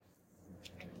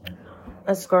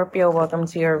Scorpio, welcome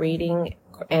to your reading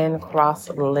and cross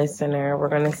listener. We're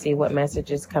going to see what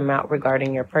messages come out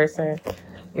regarding your person.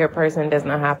 Your person does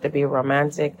not have to be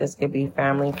romantic. This could be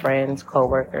family, friends,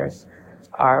 co-workers,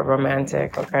 or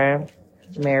romantic, okay?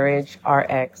 Marriage, or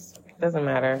ex. Doesn't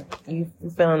matter. You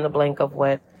fill in the blank of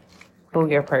who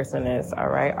your person is, all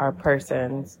right? Our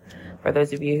persons. For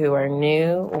those of you who are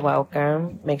new,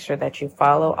 welcome. Make sure that you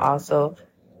follow. Also,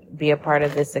 be a part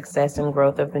of the success and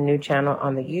growth of the new channel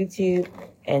on the YouTube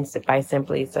and by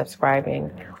simply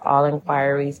subscribing. All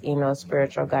inquiries, email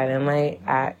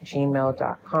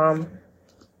spiritualguideandlight@gmail.com.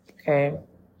 Okay.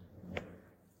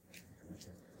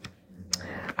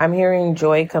 I'm hearing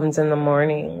joy comes in the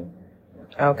morning.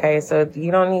 Okay, so you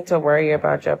don't need to worry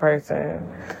about your person.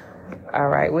 All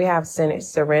right, we have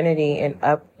serenity and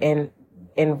up and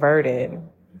inverted.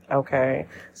 Okay,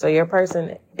 so your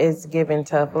person is giving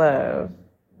tough love.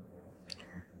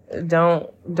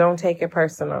 Don't take it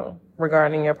personal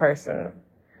regarding your person.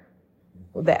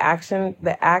 The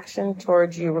action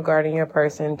towards you regarding your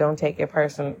person, don't take it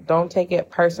personal. Don't take it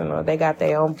personal. They got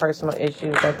their own personal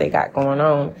issues that they got going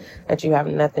on that you have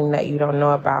nothing that you don't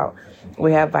know about.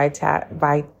 We have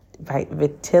vitality.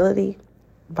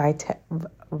 Why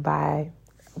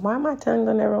my tongue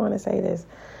don't ever want to say this?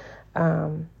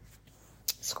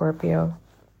 Scorpio.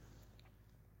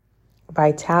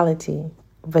 Vitality.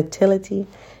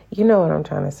 You know what I'm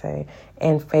trying to say.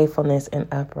 And faithfulness and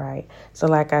upright. So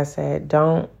like I said,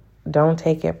 don't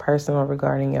take it personal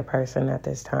regarding your person at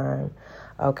this time.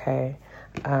 Okay.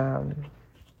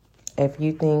 If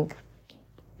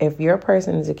your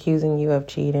person is accusing you of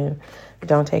cheating,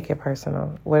 don't take it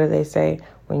personal. What do they say?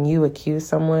 When you accuse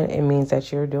someone, it means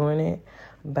that you're doing it.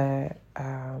 But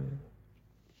I'm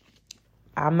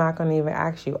not going to even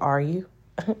ask you, are you?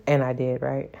 And I did,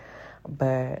 right?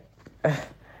 But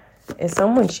is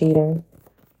someone cheating?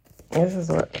 This is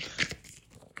what...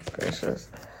 Gracious.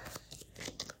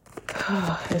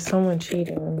 Is someone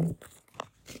cheating?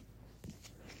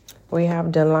 We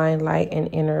have divine light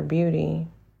and inner beauty.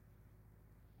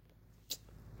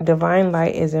 Divine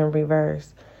light is in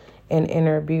reverse, and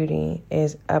inner beauty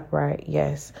is upright.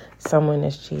 Yes, someone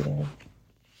is cheating.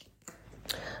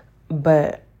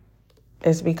 But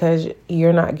it's because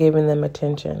you're not giving them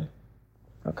attention.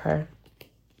 Okay?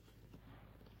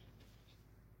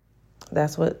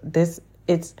 That's what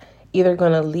it's either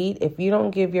going to lead. If you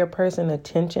don't give your person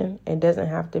attention, it doesn't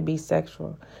have to be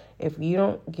sexual. If you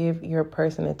don't give your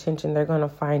person attention, they're going to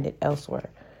find it elsewhere.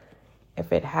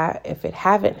 If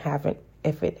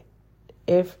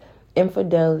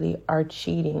infidelity or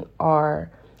cheating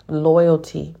or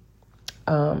loyalty,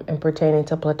 and pertaining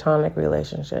to platonic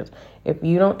relationships, if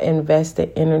you don't invest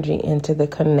the energy into the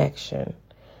connection,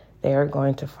 they are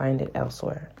going to find it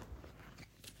elsewhere.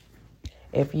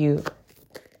 If you,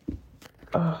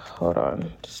 hold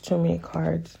on, just too many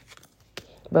cards.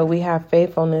 But we have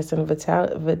faithfulness and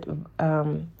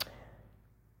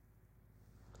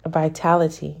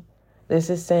vitality. This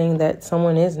is saying that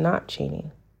someone is not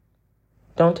cheating.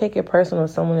 Don't take it personal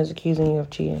if someone is accusing you of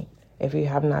cheating if you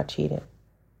have not cheated.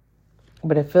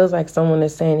 But it feels like someone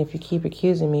is saying, if you keep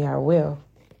accusing me, I will.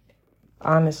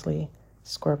 Honestly,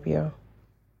 Scorpio.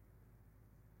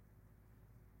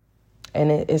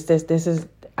 And it's this is,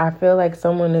 I feel like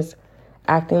someone is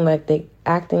acting like they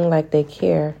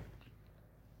care.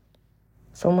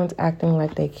 Someone's acting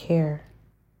like they care.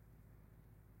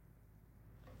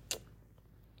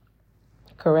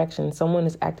 Correction, someone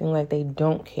is acting like they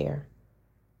don't care.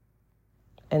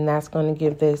 And that's going to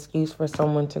give the excuse for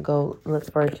someone to go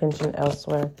look for attention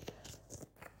elsewhere.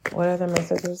 What other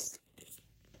messages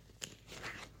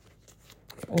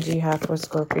do you have for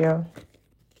Scorpio?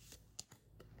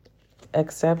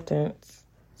 Acceptance.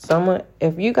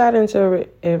 If you got into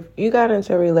a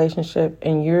relationship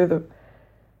and you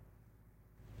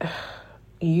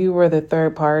were the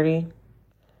third party,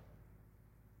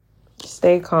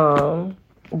 stay calm.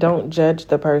 Don't judge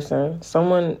the person.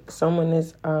 Someone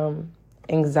is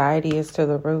anxiety is to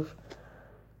the roof.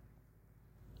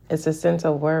 It's a sense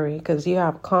of worry because you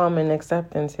have calm and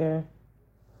acceptance here.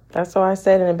 That's why I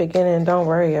said in the beginning, don't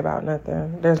worry about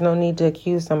nothing. There's no need to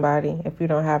accuse somebody if you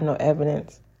don't have no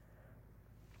evidence.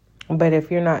 But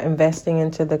if you're not investing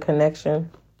into the connection,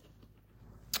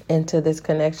 into this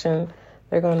connection,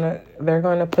 they're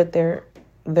gonna put their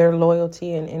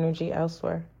loyalty and energy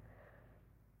elsewhere.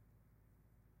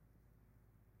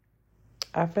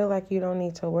 I feel like you don't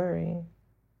need to worry.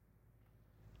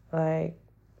 Like,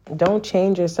 don't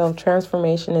change yourself.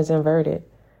 Transformation is inverted.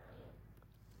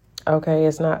 Okay,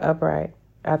 it's not upright.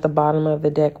 At the bottom of the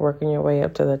deck, working your way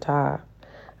up to the top.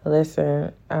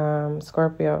 Listen,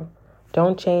 Scorpio,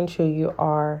 don't change who you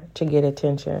are to get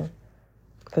attention.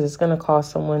 because it's going to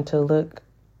cause someone to look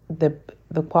the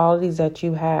qualities that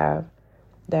you have,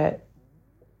 that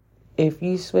if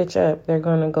you switch up, they're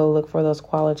going to go look for those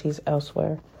qualities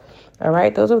elsewhere. All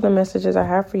right, those are the messages I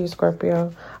have for you,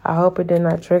 Scorpio. I hope it did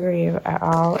not trigger you at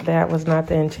all. That was not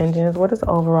the intention. What is the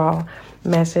overall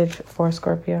message for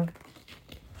Scorpio?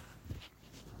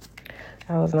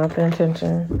 That was not the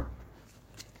intention.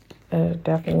 It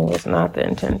definitely was not the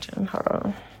intention. Hold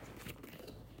on.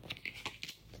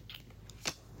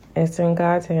 It's in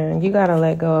God's hand. You got to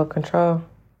let go of control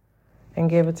and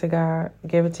give it to God.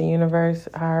 Give it to universe,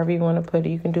 however you want to put it.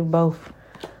 You can do both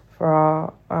for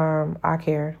all I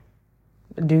care.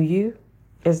 Do you?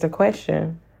 Is the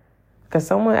question. Because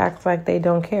someone acts like they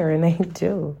don't care, and they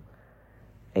do.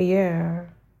 Yeah.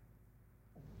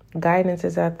 Guidance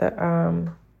is at the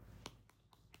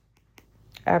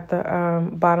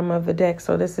bottom of the deck.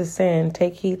 So this is saying,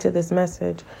 take heed to this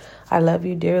message. I love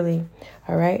you dearly.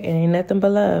 All right. It ain't nothing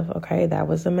but love. Okay. That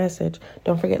was the message.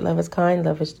 Don't forget, love is kind.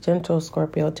 Love is gentle,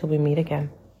 Scorpio. Till we meet again.